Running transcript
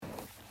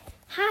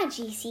Hi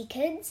GC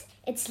kids,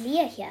 it's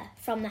Leah here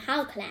from the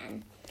How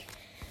Clan.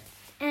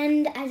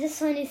 And I just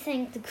want to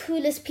thank the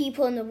coolest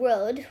people in the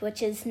world,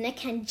 which is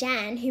Nick and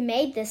Jan, who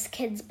made this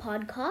kids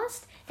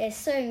podcast. They're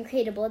so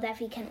incredible that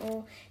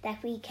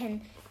we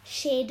can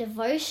share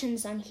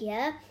devotions on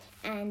here,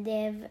 and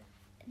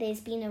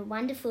there's been a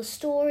wonderful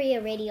story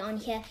already on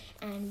here,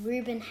 and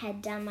Ruben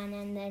had done one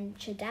in the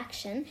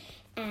introduction.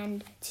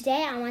 And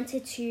today I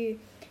wanted to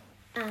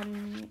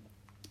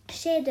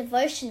share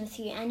devotion with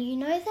you. And you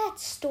know that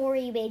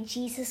story where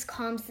Jesus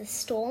calms the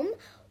storm?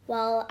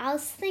 Well, I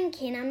was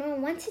thinking and I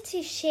wanted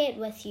to share it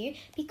with you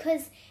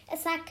because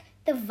it's like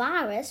the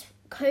virus,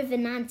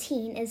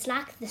 COVID-19, is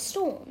like the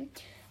storm.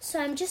 So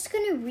I'm just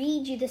going to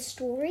read you the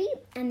story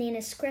and then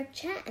a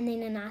scripture and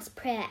then a nice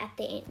prayer at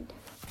the end.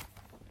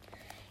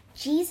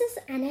 Jesus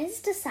and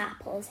his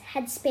disciples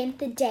had spent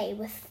the day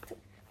with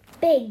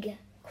big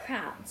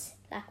crowds,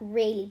 like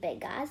really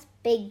big, guys,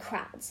 big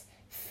crowds,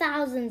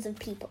 thousands of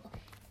people,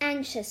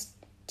 anxious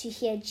to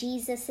hear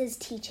Jesus'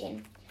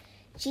 teaching.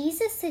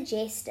 Jesus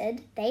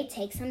suggested they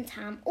take some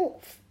time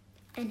off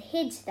and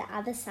head to the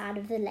other side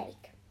of the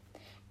lake.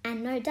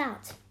 And no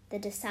doubt, the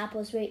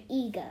disciples were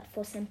eager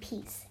for some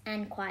peace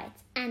and quiet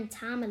and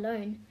time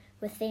alone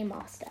with their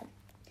master.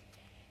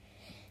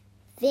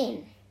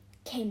 Then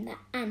came the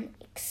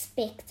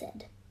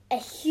unexpected, a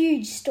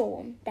huge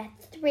storm that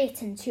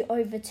threatened to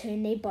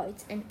overturn their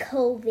boats and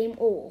kill them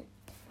all.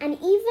 And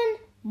even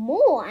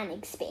more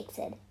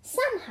unexpected,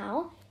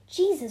 somehow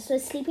Jesus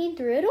was sleeping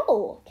through it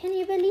all. Can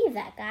you believe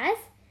that, guys?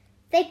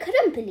 They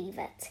couldn't believe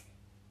it.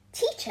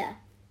 Teacher,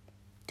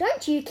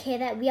 don't you care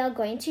that we are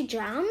going to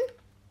drown?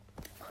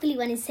 I really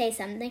want to say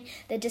something.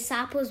 The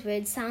disciples'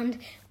 words sound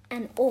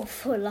an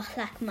awful lot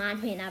like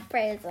mine when I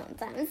pray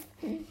sometimes.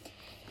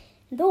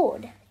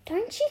 Lord,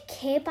 don't you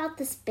care about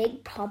this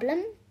big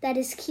problem that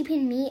is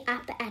keeping me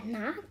up at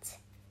night?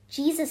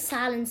 Jesus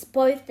silenced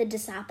both the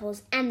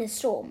disciples and the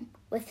storm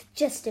with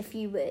just a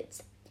few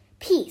words.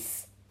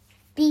 Peace,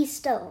 be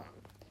still.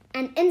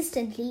 And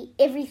instantly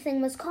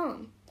everything was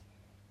calm.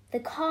 The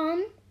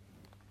calm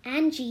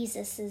and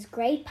Jesus'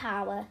 great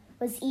power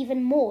was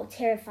even more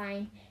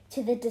terrifying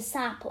to the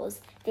disciples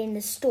than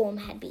the storm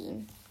had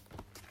been.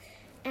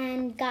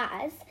 And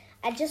guys,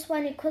 I just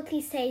want to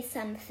quickly say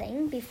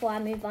something before I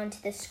move on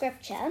to the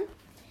scripture.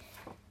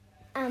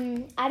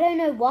 I don't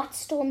know what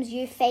storms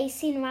you're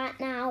facing right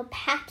now.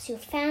 Perhaps your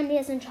family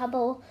is in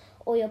trouble,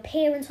 or your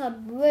parents are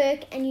at work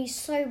and you're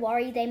so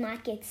worried they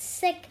might get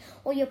sick,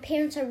 or your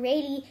parents are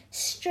really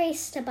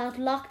stressed about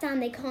lockdown,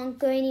 they can't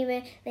go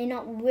anywhere, they're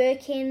not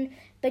working.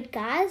 But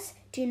guys,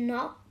 do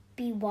not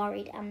be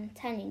worried. I'm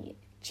telling you,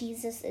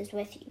 Jesus is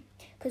with you.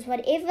 Because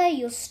whatever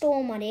your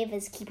storm, whatever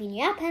is keeping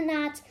you up at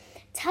night,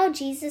 tell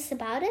Jesus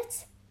about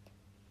it.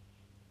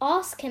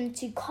 Ask him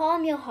to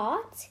calm your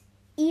heart,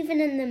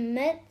 even in the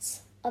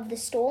midst of the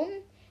storm,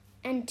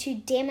 and to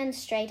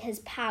demonstrate his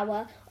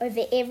power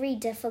over every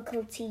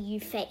difficulty you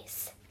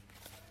face.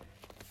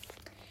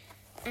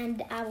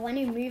 And I want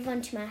to move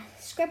on to my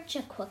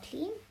scripture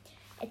quickly.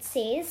 It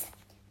says,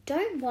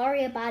 don't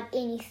worry about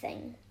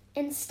anything.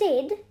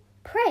 Instead,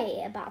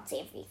 pray about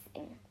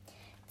everything.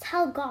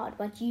 Tell God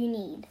what you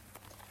need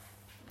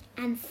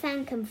and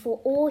thank him for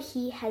all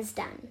he has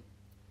done.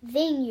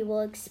 Then you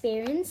will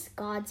experience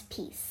God's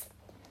peace,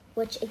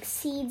 which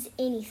exceeds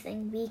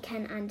anything we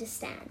can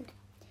understand.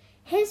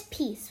 His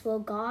peace will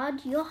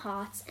guard your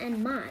hearts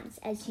and minds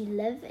as you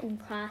live in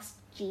Christ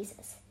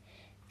Jesus.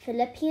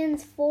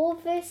 Philippians 4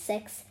 verse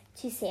 6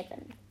 to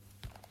 7.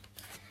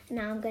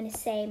 Now I'm going to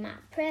say my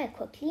prayer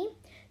quickly.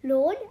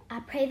 Lord,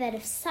 I pray that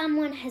if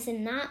someone has a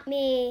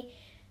nightmare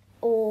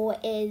or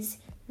is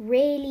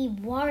really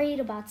worried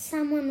about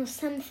someone or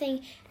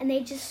something and they're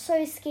just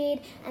so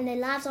scared and their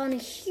lives are on a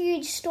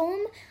huge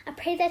storm, I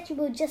pray that you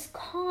will just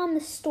calm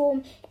the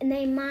storm in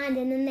their mind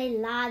and in their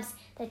lives,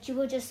 that you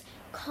will just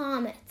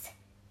calm it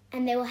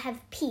and they will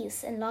have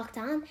peace in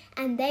lockdown,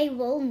 and they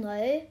will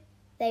know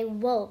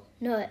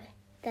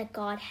that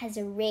God has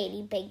a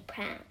really big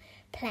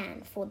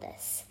plan for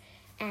this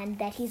and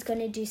that he's going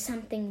to do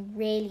something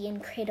really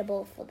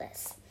incredible for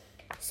this.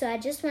 So I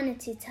just wanted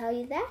to tell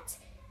you that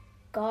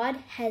God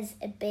has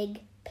a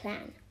big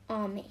plan.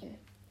 Amen.